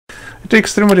It's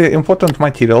extremely important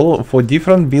material for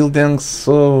different buildings,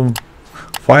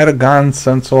 fire guns,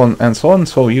 and so on and so on.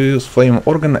 So you use flame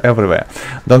organ everywhere.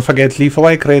 Don't forget, leave a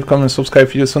like, rate, comment, subscribe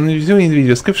if you use on the video. In the video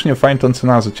description you find tons of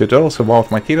other tutorials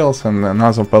about materials and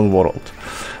another Palworld.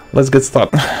 Let's get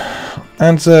started.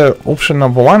 And the option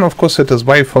number one, of course, it is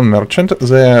buy from merchant.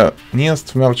 The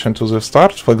nearest merchant to the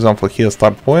start, for example, here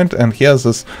start point, and here's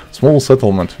this small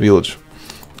settlement village.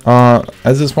 At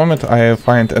this moment, I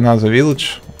find another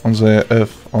village on the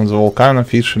volcano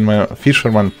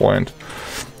fisherman point.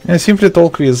 I simply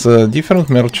talk with a different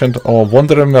merchant or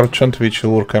wanderer merchant which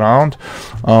will work around.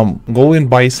 Go in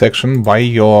buy section, buy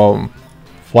your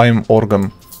flame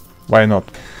organ. Why not?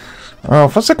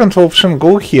 For second option,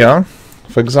 go here.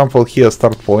 For example, here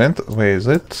start point. Where is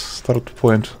it? Start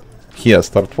point. Here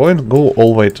start point. Go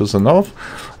all the way to the north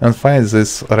and find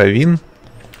this ravine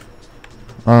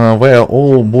where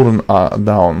all burn are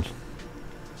down.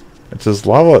 It is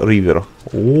lava river.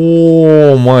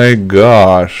 Oh my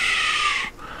gosh!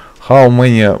 How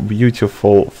many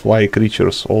beautiful fly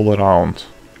creatures all around.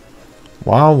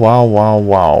 Wow, wow, wow,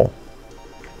 wow.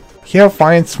 Here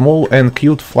find small and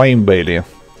cute flame belly.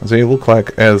 They look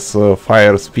like as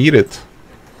fire spirit,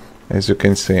 as you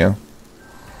can see.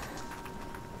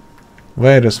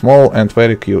 Very small and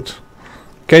very cute.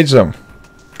 Catch them!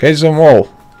 Catch them all!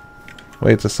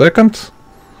 Wait a second.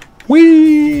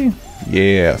 Whee!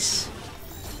 Yes.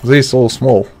 This all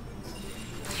small.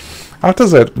 After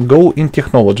that, go in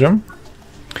technology.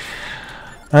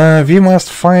 We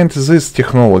must find this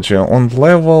technology on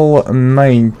level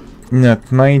 9,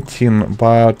 not 19,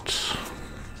 but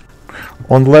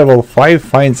on level 5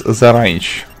 finds the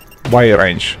range. Buy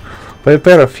range.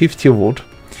 Prepare 50 wood,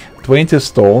 20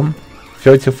 stone,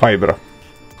 30 fiber.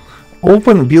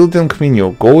 Open building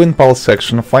menu, go in pal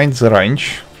section, find the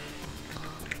range.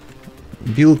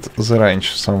 Build the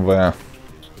range somewhere.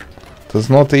 It is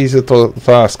not easy to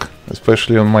task,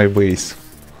 especially on my base.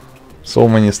 So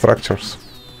many structures.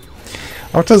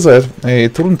 After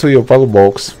that, turn to your pal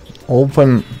box,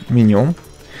 open menu,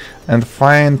 and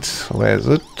find, where is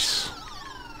it?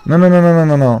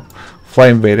 No.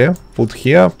 Flame barrier, put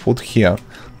here, put here.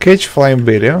 Catch flame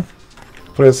barrier,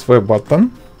 press the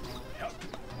button.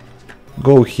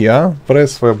 Go here,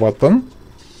 press the button,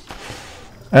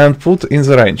 and put in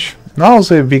the range. Now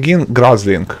they begin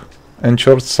grassling and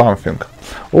charge something.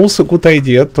 Also good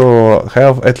idea to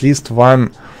have at least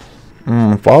one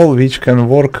pal which can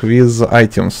work with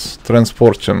items,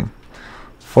 transporting.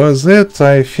 For that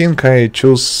I think I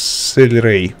choose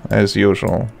celery as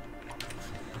usual.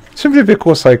 Simply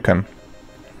because I can.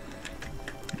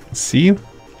 See?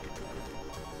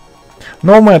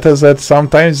 No matter that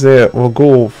sometimes they will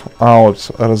go out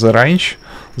the range,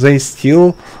 they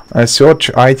still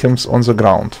search items on the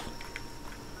ground.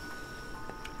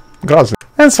 Grassy.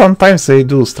 And sometimes they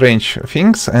do strange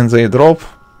things and they drop,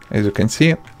 as you can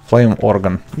see, flame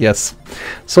organ. Yes.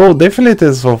 So definitely it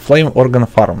is a flame organ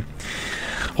farm.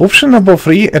 Option number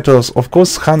 3, it is of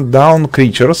course hunt down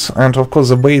creatures, and of course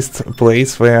the best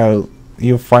place where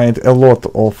you find a lot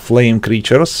of flame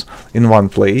creatures in one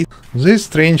place. This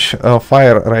strange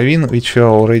fire ravine which you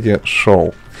already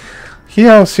show.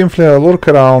 Here simply look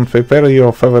around, prepare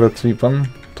your favorite weapon,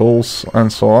 tools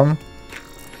and so on.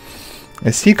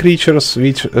 See creatures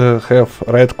which have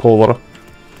red color.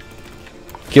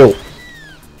 Kill.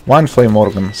 One flame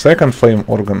organ, second flame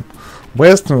organ.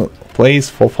 Best place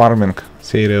for farming,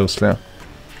 seriously.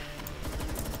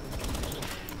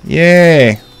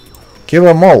 Yay! Kill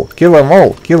them all, kill them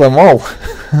all, kill them all.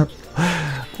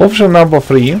 Option number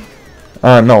 3.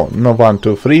 No, 1,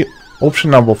 2, 3.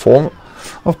 Option number 4.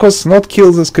 Of course, not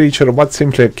kill this creature, but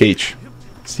simply cage.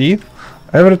 See?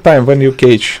 Every time when you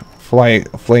cage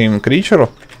flame creature,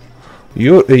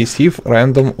 you receive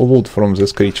random loot from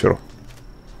this creature.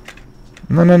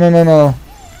 No.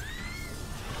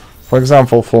 For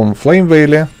example, from flame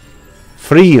valley,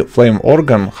 free flame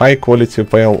organ, high quality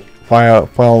pale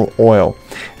oil,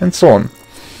 and so on.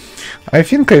 I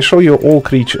think I show you all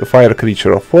fire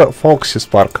creature. Foxy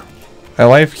Spark,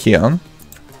 alive here.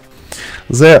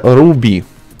 The Ruby,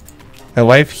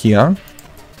 alive here.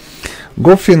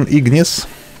 Goffin Ignis,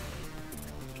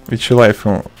 which alive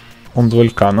on the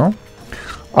volcano.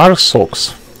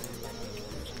 Arsox,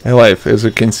 alive as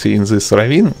you can see in this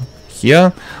ravine.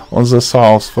 Here on the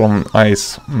south from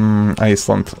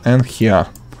Iceland, and here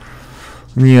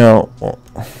near.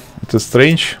 It is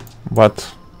strange,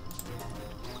 but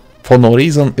for no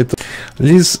reason it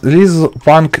is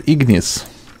Punk Ignis,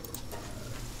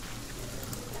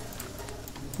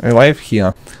 alive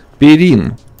here.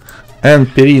 Perrin and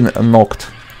Perrin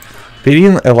Noct.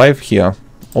 Perrin alive here,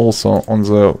 also on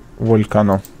the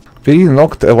volcano. Very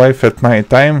knocked alive at night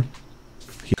time.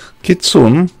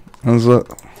 Kitsune,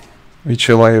 which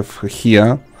alive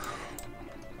here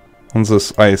on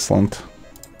this island.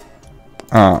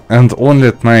 And only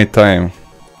at night time.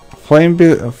 Flame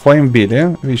Billy,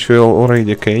 which will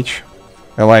already catch,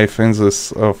 alive in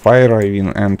this fire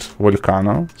ravine and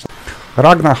volcano.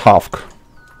 Ragnar Havk,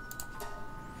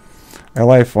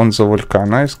 alive on the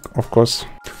volcano, of course.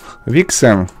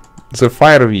 Vixen, the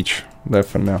fire witch,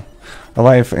 definitely.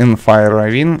 Alive in fire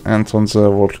ravine and on the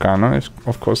volcano,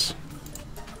 of course.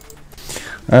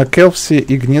 Kelpsy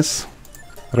Ignis,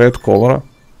 red color.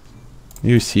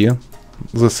 You see,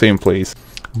 the same place.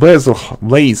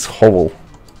 Blaze Hovel,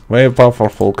 very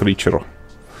powerful creature.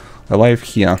 Alive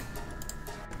here.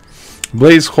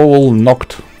 Blaze Hovel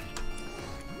knocked.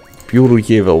 Pure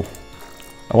evil.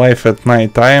 Alive at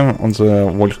night time on the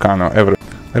volcano.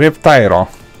 Reptyro.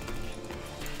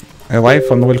 Alive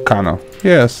on volcano.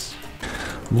 Yes.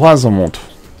 Blazamut.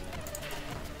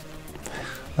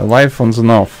 Alive on the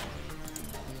north.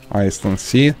 Iceland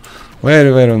Sea.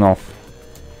 Very north.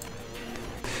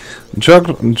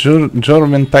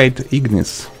 Jormentide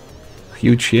Ignis.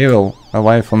 Huge evil.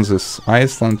 Alive on this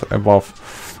island above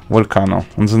volcano.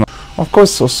 On the north. Of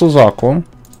course, Suzaku,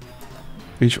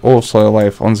 which also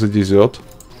alive on the desert.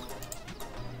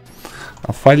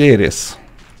 Phaleris.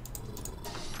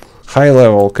 High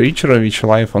level creature which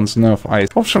alive on the north ice.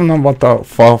 Option number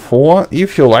 4.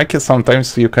 If you like it,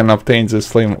 sometimes you can obtain this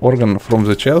flame organ from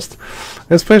the chest,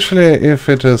 especially if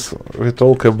it is, we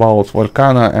talk about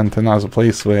volcano and another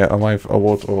place where alive a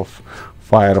lot of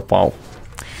firepower.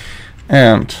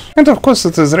 And of course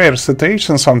it is rare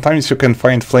situation, sometimes you can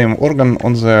find flame organ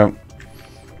on the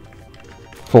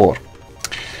floor.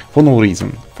 For no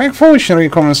reason. Thanks for watching,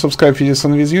 rate, comment, subscribe, videos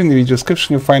on with you. In the video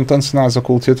description you find tons of other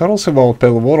cool tutorials about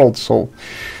Palworld, so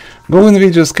go in the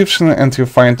video description and you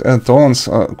find tons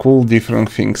of cool different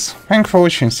things. Thanks for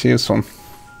watching, see you soon.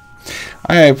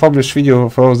 I publish video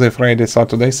Thursday, Friday,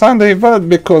 Saturday, Sunday, but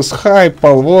because hi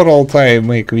Palworld I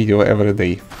make video every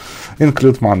day,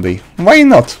 include Monday. Why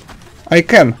not? I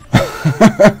can.